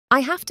I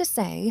have to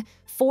say,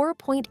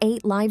 4.8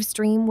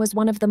 livestream was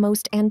one of the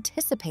most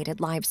anticipated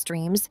live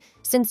streams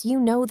since you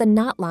know the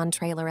Natlan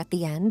trailer at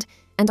the end,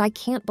 and I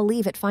can't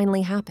believe it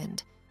finally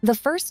happened. The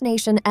first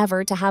nation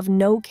ever to have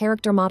no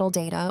character model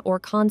data or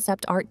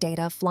concept art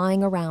data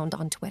flying around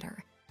on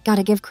Twitter.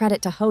 Gotta give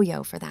credit to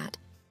Hoyo for that.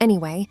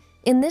 Anyway,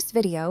 in this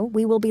video,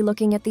 we will be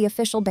looking at the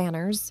official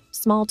banners,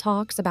 small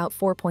talks about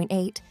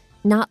 4.8,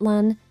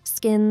 Natlan,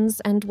 skins,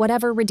 and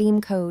whatever redeem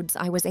codes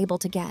I was able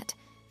to get.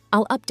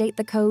 I'll update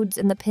the codes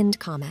in the pinned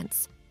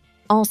comments.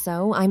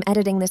 Also, I'm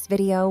editing this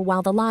video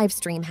while the live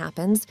stream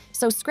happens,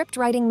 so script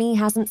writing me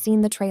hasn't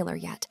seen the trailer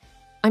yet.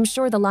 I'm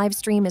sure the live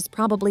stream is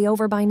probably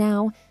over by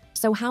now,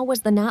 so how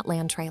was the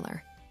Natlan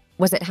trailer?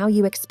 Was it how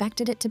you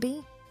expected it to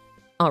be?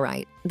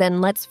 Alright,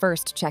 then let's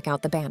first check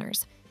out the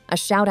banners. A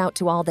shout out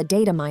to all the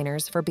data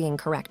miners for being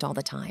correct all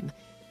the time.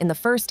 In the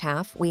first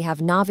half, we have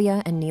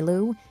Navia and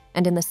Nilou,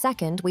 and in the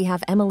second, we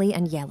have Emily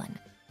and Yellen.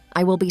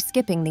 I will be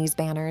skipping these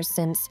banners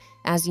since,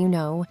 as you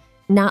know,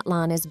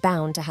 Natlan is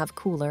bound to have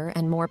cooler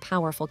and more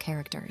powerful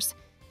characters.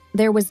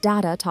 There was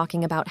data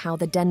talking about how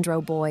the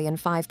Dendro boy in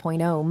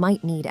 5.0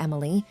 might need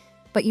Emily,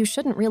 but you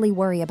shouldn't really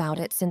worry about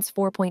it since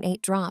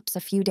 4.8 drops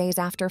a few days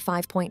after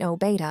 5.0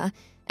 beta,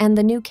 and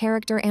the new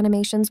character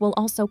animations will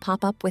also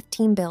pop up with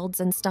team builds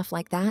and stuff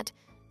like that,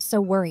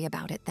 so worry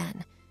about it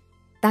then.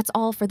 That's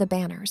all for the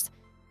banners.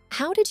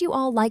 How did you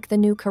all like the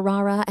new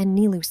Kirara and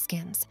Nilou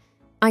skins?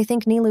 I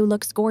think Nilou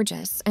looks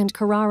gorgeous, and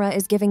Kirara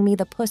is giving me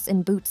the Puss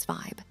in Boots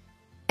vibe.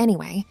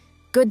 Anyway,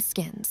 good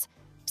skins.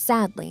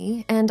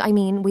 Sadly, and I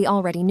mean we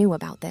already knew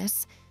about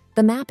this,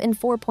 the map in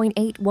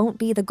 4.8 won't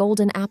be the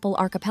Golden Apple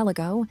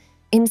Archipelago.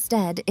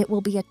 Instead, it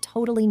will be a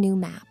totally new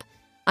map.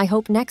 I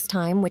hope next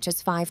time, which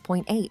is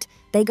 5.8,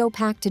 they go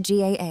back to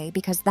GAA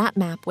because that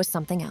map was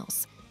something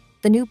else.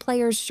 The new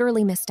players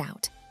surely missed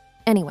out.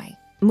 Anyway,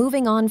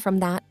 moving on from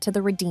that to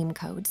the redeem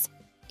codes.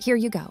 Here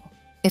you go.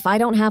 If I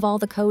don't have all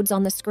the codes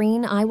on the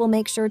screen, I will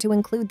make sure to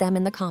include them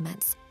in the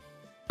comments.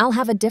 I'll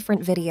have a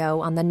different video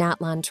on the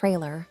Natlan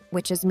trailer,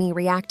 which is me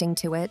reacting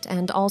to it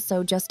and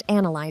also just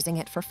analyzing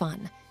it for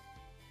fun.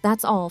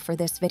 That's all for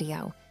this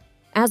video.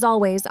 As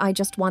always, I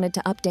just wanted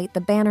to update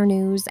the banner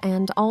news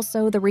and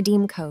also the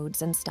redeem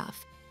codes and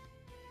stuff.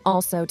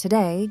 Also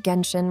today,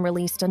 Genshin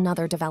released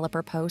another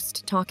developer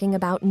post talking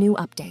about new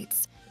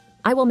updates.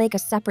 I will make a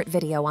separate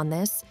video on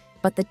this,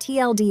 but the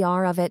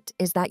TLDR of it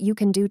is that you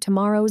can do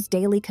tomorrow's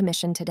daily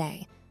commission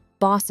today.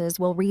 Bosses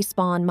will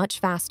respawn much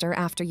faster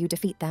after you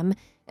defeat them,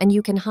 and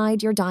you can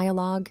hide your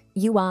dialogue,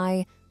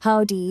 UI,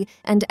 HUD,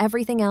 and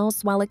everything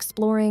else while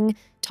exploring,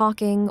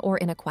 talking, or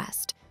in a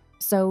quest.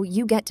 So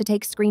you get to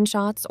take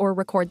screenshots or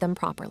record them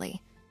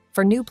properly.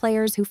 For new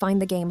players who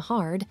find the game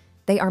hard,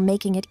 they are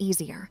making it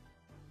easier.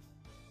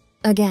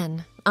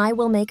 Again, I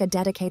will make a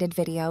dedicated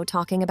video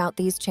talking about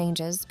these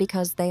changes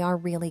because they are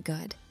really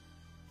good.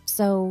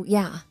 So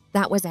yeah,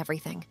 that was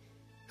everything.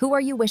 Who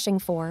are you wishing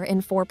for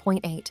in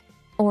 4.8?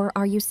 Or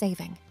are you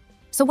saving?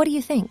 So what do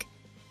you think?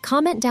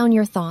 Comment down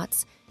your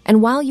thoughts,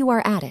 and while you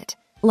are at it,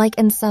 like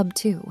and sub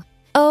too.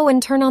 Oh,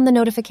 and turn on the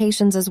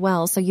notifications as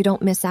well so you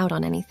don't miss out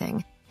on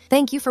anything.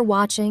 Thank you for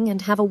watching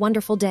and have a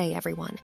wonderful day, everyone.